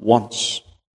struck once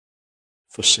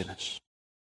for sinners.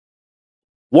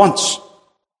 Once.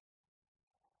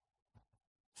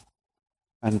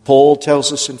 And Paul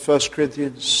tells us in 1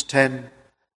 Corinthians 10,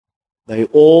 they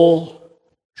all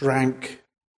drank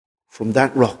from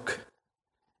that rock.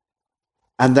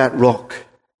 And that rock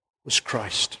was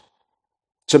Christ.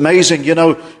 It's amazing,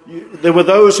 there were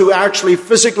those who actually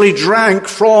physically drank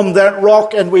from that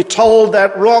rock, and we're told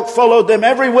that rock followed them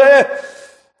everywhere.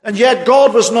 And yet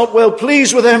God was not well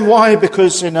pleased with them. Why?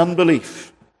 Because in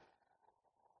unbelief,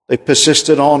 they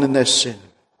persisted on in their sin.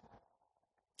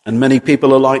 And many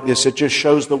people are like this. It just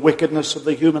shows the wickedness of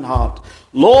the human heart.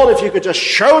 Lord, if you could just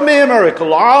show me a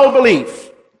miracle, I'll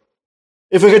believe.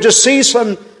 If we could just see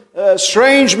some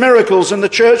strange miracles in the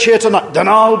church here tonight, then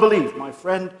I'll believe. My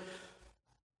friend,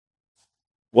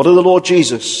 what did the Lord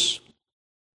Jesus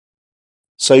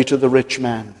say to the rich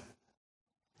man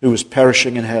who was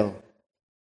perishing in hell?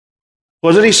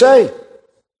 What did he say?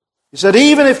 He said,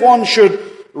 even if one should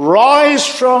rise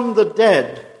from the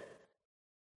dead,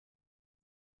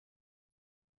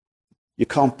 you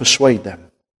can't persuade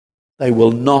them. They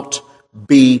will not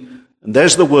be, and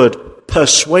there's the word,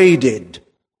 persuaded.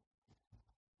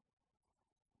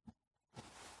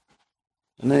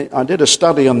 And I did a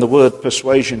study on the word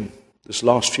persuasion this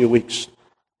last few weeks.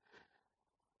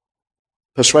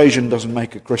 Persuasion doesn't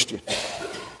make a Christian.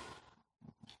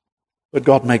 But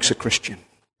God makes a Christian.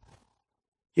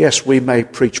 Yes, we may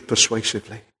preach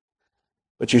persuasively.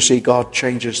 But you see, God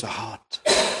changes the heart.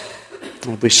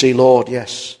 And we see, Lord,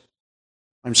 yes,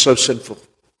 I'm so sinful.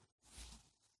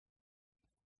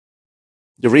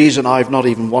 The reason I've not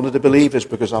even wanted to believe is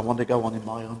because I want to go on in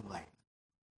my own way.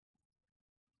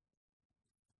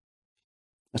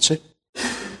 That's it.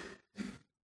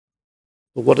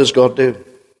 But what does God do?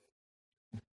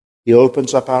 He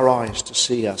opens up our eyes to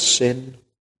see our sin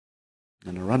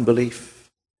and our unbelief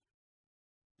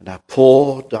and our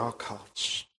poor, dark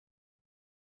hearts,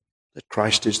 that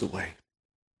Christ is the way.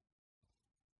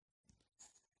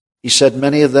 He said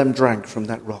many of them drank from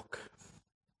that rock.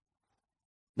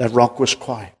 That rock was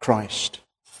Christ.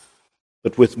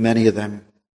 But with many of them,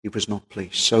 he was not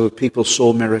pleased. So people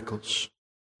saw miracles.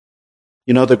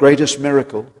 The greatest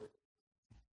miracle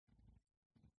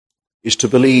is to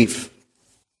believe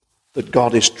that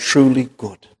God is truly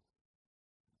good.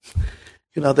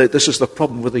 This is the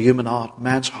problem with the human heart.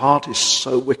 Man's heart is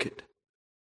so wicked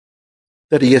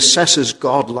that he assesses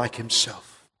God like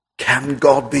himself. Can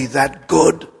God be that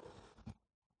good?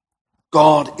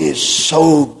 God is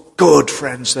so good,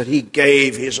 friends, that he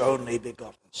gave his only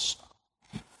begotten Son.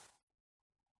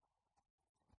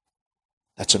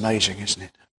 That's amazing, isn't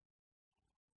it?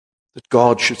 That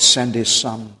God should send his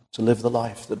Son to live the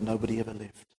life that nobody ever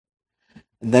lived.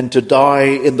 and then to die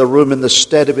in the room in the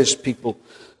stead of his people,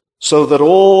 so that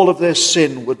all of their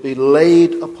sin would be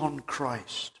laid upon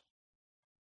Christ.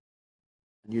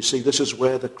 And you see, this is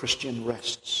where the Christian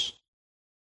rests.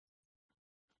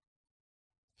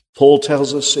 Paul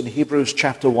tells us in Hebrews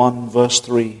chapter 1, verse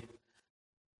 3,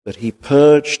 that he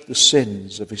purged the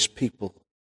sins of his people.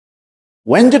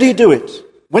 When did he do it?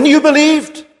 When you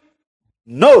believed?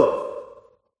 No.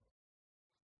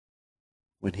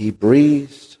 When he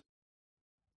breathed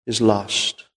his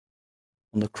last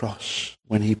on the cross.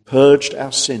 When he purged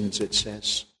our sins, it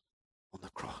says, on the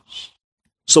cross.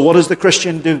 So what does the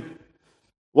Christian do?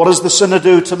 What does the sinner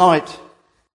do tonight?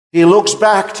 He looks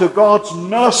back to God's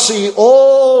mercy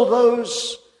all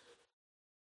those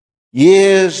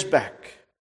years back.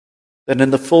 Then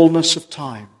in the fullness of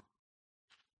time,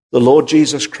 the Lord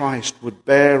Jesus Christ would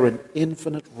bear an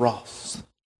infinite wrath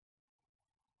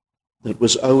that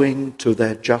was owing to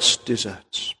their just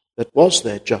deserts. That was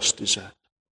their just desert.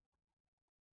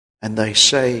 And they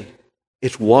say,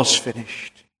 it was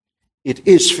finished. It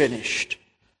is finished.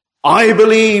 I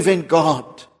believe in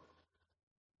God.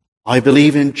 I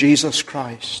believe in Jesus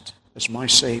Christ as my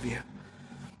Savior.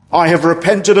 I have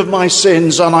repented of my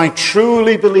sins, and I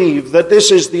truly believe that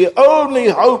this is the only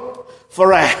hope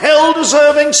for a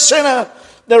hell-deserving sinner.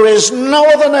 There is no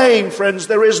other name, friends.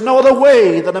 There is no other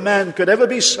way that a man could ever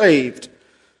be saved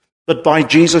but by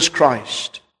Jesus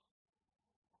Christ.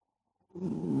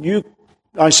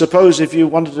 I suppose if you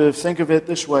wanted to think of it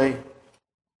this way,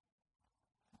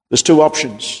 there's two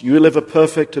options. You live a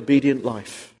perfect, obedient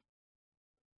life,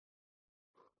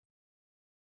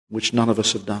 which none of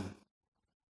us have done.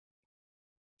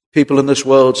 People in this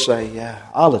world say, yeah,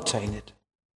 I'll attain it.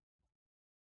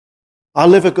 I'll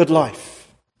live a good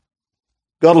life.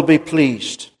 God will be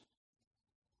pleased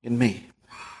in me.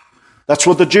 That's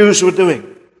what the Jews were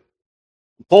doing.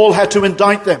 Paul had to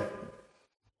indict them.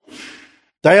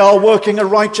 They are working a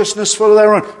righteousness for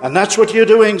their own. And that's what you're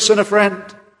doing, sinner friend.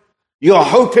 You're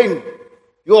hoping.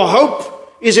 Your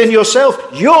hope is in yourself.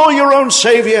 You're your own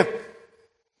Savior.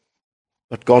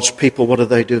 But God's people, what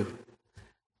do?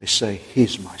 They say,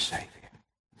 He's my Savior.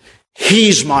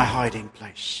 He's my hiding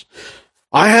place.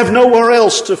 I have nowhere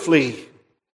else to flee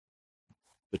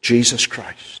but Jesus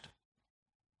Christ.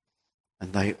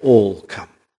 And they all come.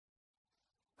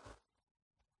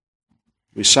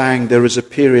 We sang, there is a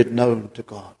period known to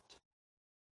God.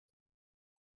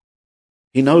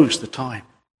 He knows the time,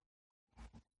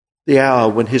 the hour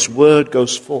when His word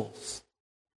goes forth,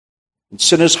 and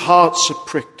sinners' hearts are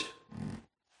pricked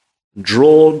and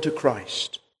drawn to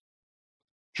Christ.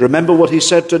 Do you remember what He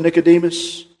said to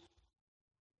Nicodemus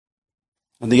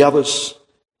and the others?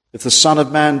 If the Son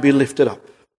of Man be lifted up,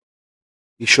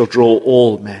 He shall draw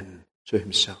all men to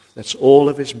Himself. That's all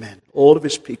of His men, all of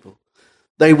His people.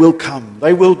 They will come.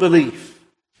 They will believe.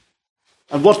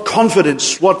 And what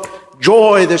confidence, what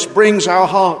joy this brings our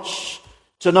hearts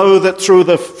to know that through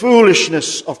the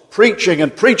foolishness of preaching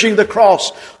and preaching the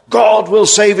cross, God will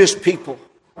save His people.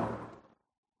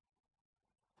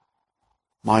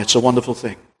 My, it's a wonderful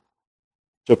thing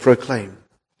to proclaim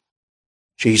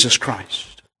Jesus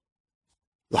Christ,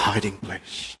 the hiding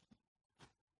place.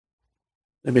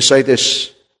 Let me say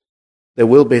this, there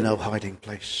will be no hiding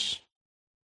place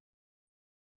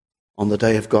on the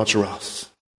day of God's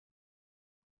wrath.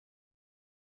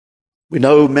 We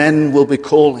know men will be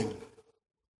calling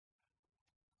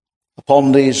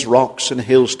upon these rocks and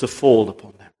hills to fall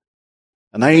upon them.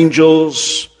 And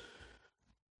angels,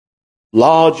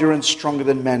 larger and stronger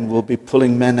than men, will be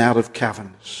pulling men out of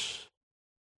caverns,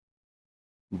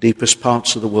 deepest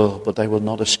parts of the world, but they will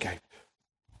not escape.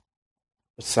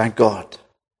 But thank God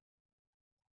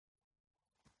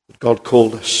that God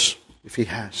called us, if He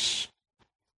has,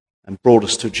 and brought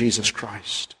us to Jesus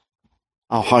Christ,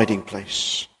 our hiding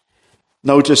place.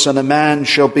 Notice, and a man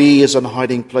shall be as an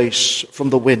hiding place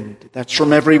from the wind. That's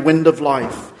from every wind of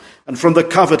life, and from the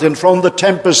covert, and from the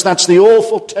tempest. That's the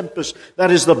awful tempest.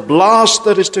 That is the blast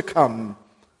that is to come.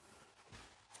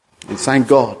 And thank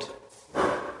God,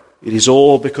 it is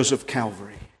all because of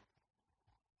Calvary,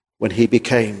 when He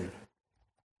became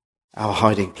our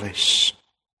hiding place.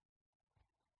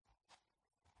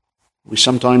 We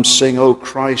sometimes sing, O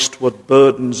Christ, what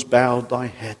burdens bowed thy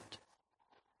head.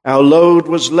 Our load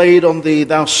was laid on thee,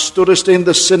 thou stoodest in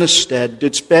the sinner's stead,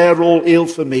 didst bear all ill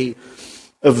for me.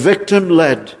 A victim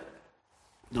led,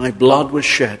 thy blood was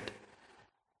shed.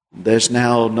 There's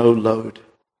now no load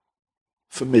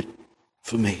for me.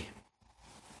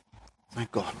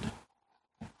 Thank God.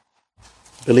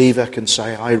 Believer can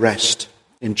say, I rest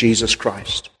in Jesus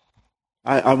Christ.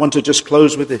 I want to just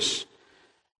close with this.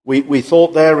 We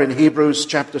thought there in Hebrews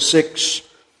chapter 6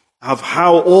 of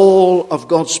how all of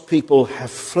God's people have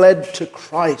fled to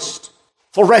Christ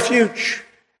for refuge.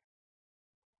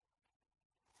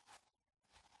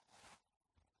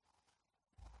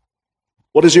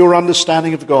 What is your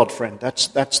understanding of God, friend?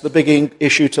 That's the big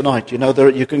issue tonight. You know,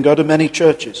 you can go to many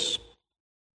churches,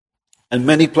 and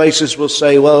many places will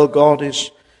say, well, God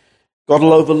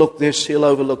will overlook this, he'll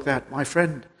overlook that. My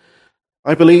friend,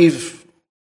 I believe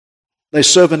they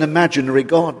serve an imaginary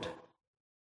God.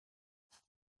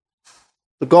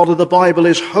 The God of the Bible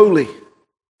is holy.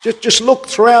 Just look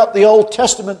throughout the Old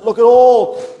Testament. Look at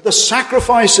all the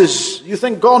sacrifices. You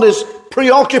think God is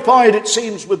preoccupied, it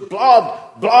seems, with blood.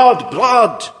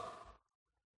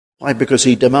 Why? Because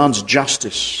he demands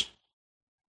justice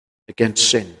against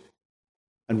sin.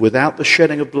 And without the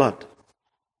shedding of blood,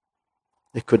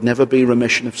 there could never be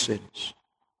remission of sins.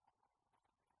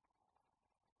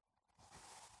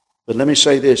 But let me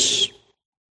say this.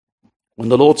 When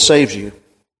the Lord saves you,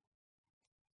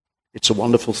 it's a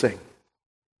wonderful thing.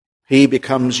 He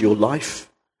becomes your life,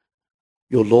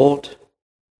 your Lord,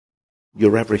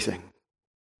 your everything.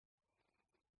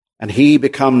 And he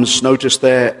becomes, notice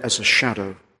there, as a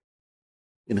shadow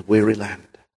in a weary land.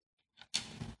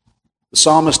 The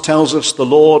psalmist tells us the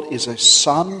Lord is a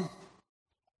sun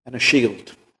and a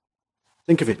shield.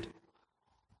 Think of it.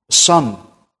 A sun.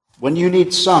 When you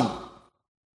need sun,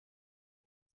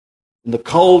 in the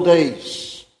cold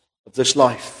days of this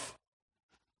life,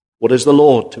 what is the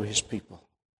Lord to his people?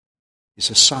 He's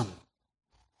a sun.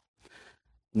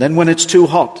 And then when it's too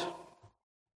hot,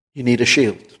 you need a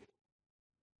shield.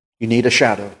 You need a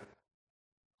shadow.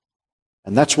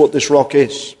 And that's what this rock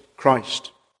is,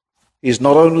 Christ. He is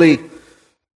not only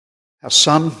our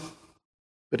sun,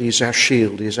 but he's our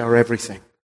shield. He is our everything.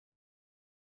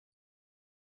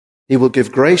 He will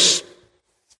give grace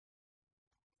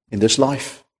in this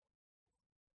life,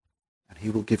 and he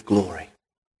will give glory.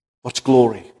 What's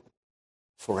glory?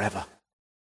 Forever.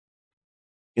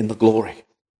 In the glory.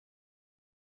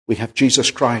 We have Jesus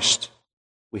Christ.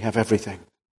 We have everything.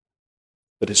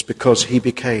 But it's because he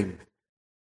became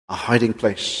a hiding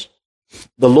place.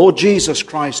 The Lord Jesus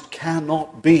Christ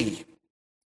cannot be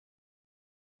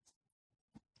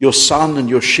your sun and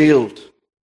your shield.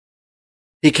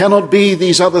 He cannot be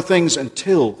these other things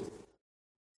until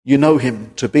you know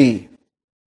him to be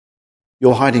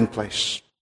your hiding place.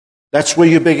 That's where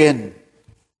you begin.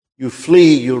 You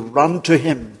flee, you run to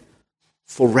him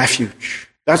for refuge.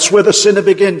 That's where the sinner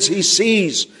begins. He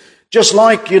sees, just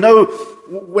like,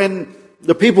 when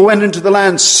the people went into the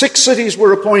land, 6 cities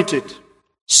were appointed,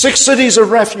 6 cities of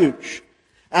refuge.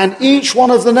 And each one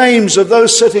of the names of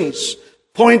those cities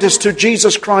point us to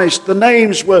Jesus Christ. The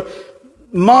names were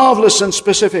marvelous and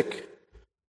specific.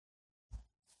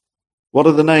 What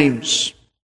are the names?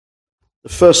 The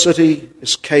first city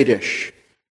is Kadesh,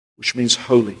 which means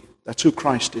holy. That's who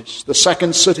Christ is. The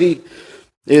second city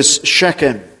is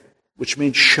Shechem, which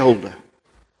means shoulder.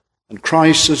 And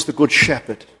Christ is the good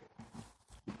shepherd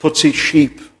who puts his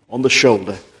sheep on the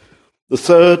shoulder. The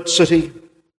third city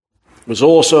was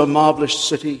also a marvelous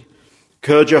city,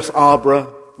 Kirjath Arba,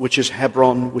 which is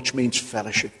Hebron, which means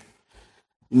fellowship.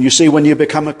 And you see, when you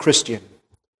become a Christian,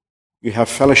 you have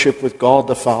fellowship with God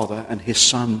the Father and his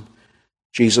Son,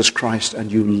 Jesus Christ,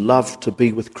 and you love to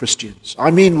be with Christians.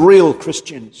 I mean real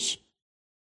Christians.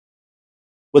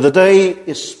 Where the day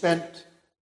is spent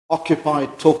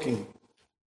occupied talking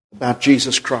about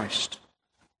Jesus Christ,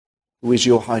 who is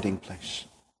your hiding place.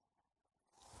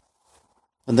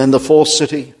 And then the fourth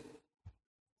city,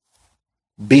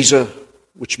 Bezer,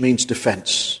 which means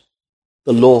defense.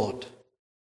 The Lord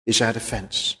is our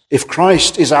defense. If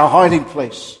Christ is our hiding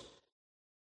place,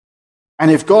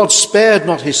 and if God spared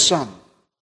not his Son,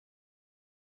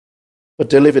 but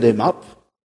delivered him up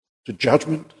to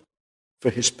judgment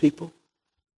for his people,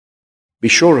 be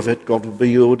sure of it, God will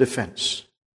be your defense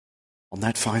on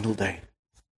that final day.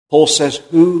 Paul says,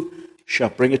 who shall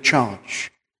bring a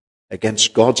charge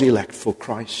against God's elect, for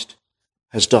Christ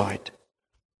has died?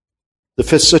 The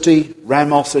fifth city,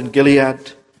 Ramoth in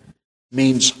Gilead,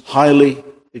 means highly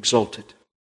exalted.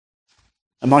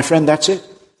 And my friend, that's it.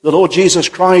 The Lord Jesus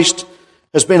Christ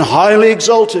has been highly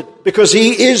exalted because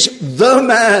he is the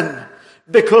man,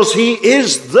 because he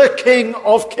is the King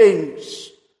of kings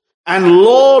and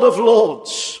Lord of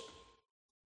lords.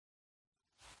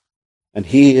 And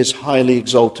he is highly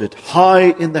exalted,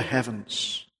 high in the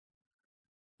heavens.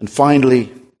 And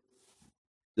finally,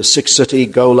 the sixth city,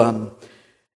 Golan,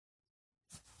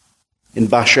 in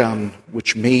Bashan,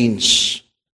 which means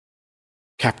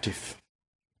captive.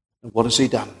 And what has he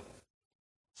done?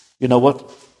 You know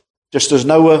what? Just as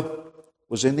Noah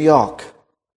was in the ark,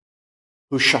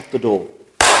 who shut the door?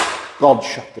 God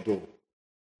shut the door.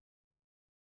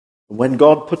 And when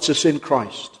God puts us in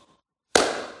Christ,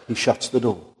 he shuts the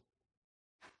door.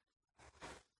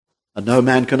 And no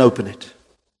man can open it.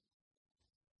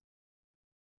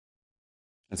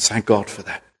 And thank God for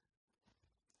that.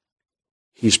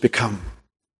 He's become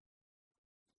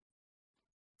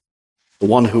the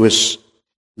one who has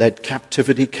led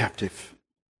captivity captive.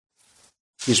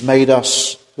 He's made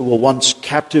us who were once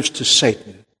captives to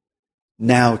Satan,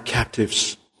 now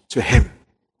captives to him.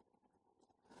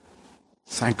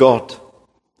 Thank God,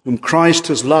 whom Christ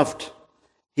has loved,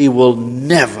 he will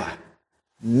never,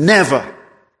 never,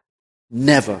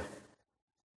 never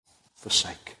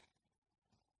forsake.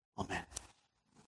 Amen.